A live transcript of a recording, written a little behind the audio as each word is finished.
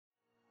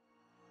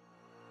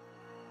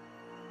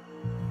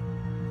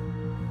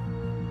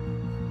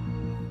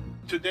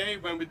Today,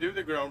 when we do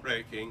the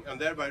groundbreaking and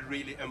thereby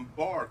really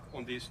embark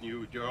on this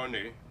new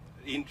journey,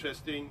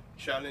 interesting,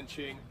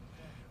 challenging,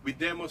 we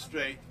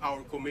demonstrate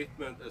our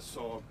commitment as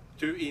Saab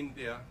to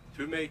India,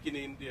 to make in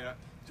India,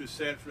 to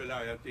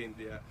self-reliant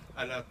India,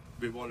 and that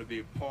we want to be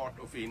a part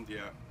of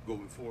India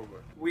going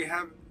forward. We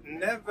have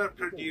never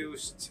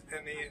produced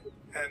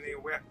any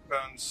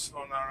weapons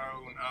on our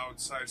own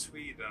outside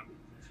Sweden.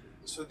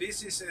 So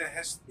this is a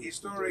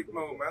historic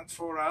moment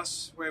for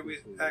us, where we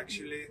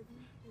actually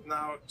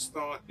now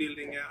start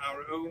building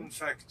our own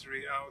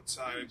factory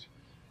outside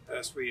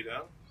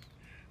Sweden.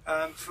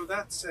 And for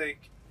that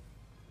sake,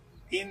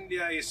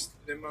 India is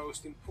the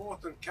most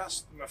important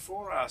customer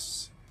for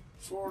us,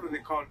 for the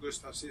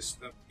Carl-Gustaf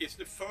system. It's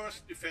the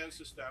first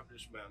defense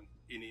establishment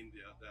in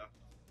India that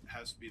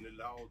has been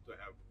allowed to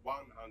have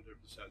 100%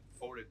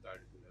 foreign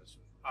direct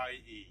investment,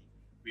 i.e.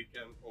 we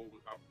can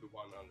own up to 100%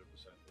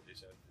 of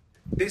this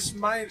entity. This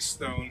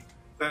milestone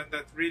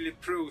that really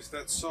proves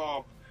that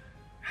Saab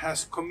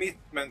has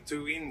commitment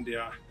to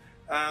India,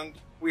 and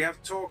we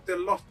have talked a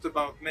lot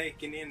about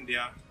Make in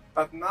India,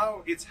 but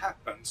now it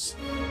happens.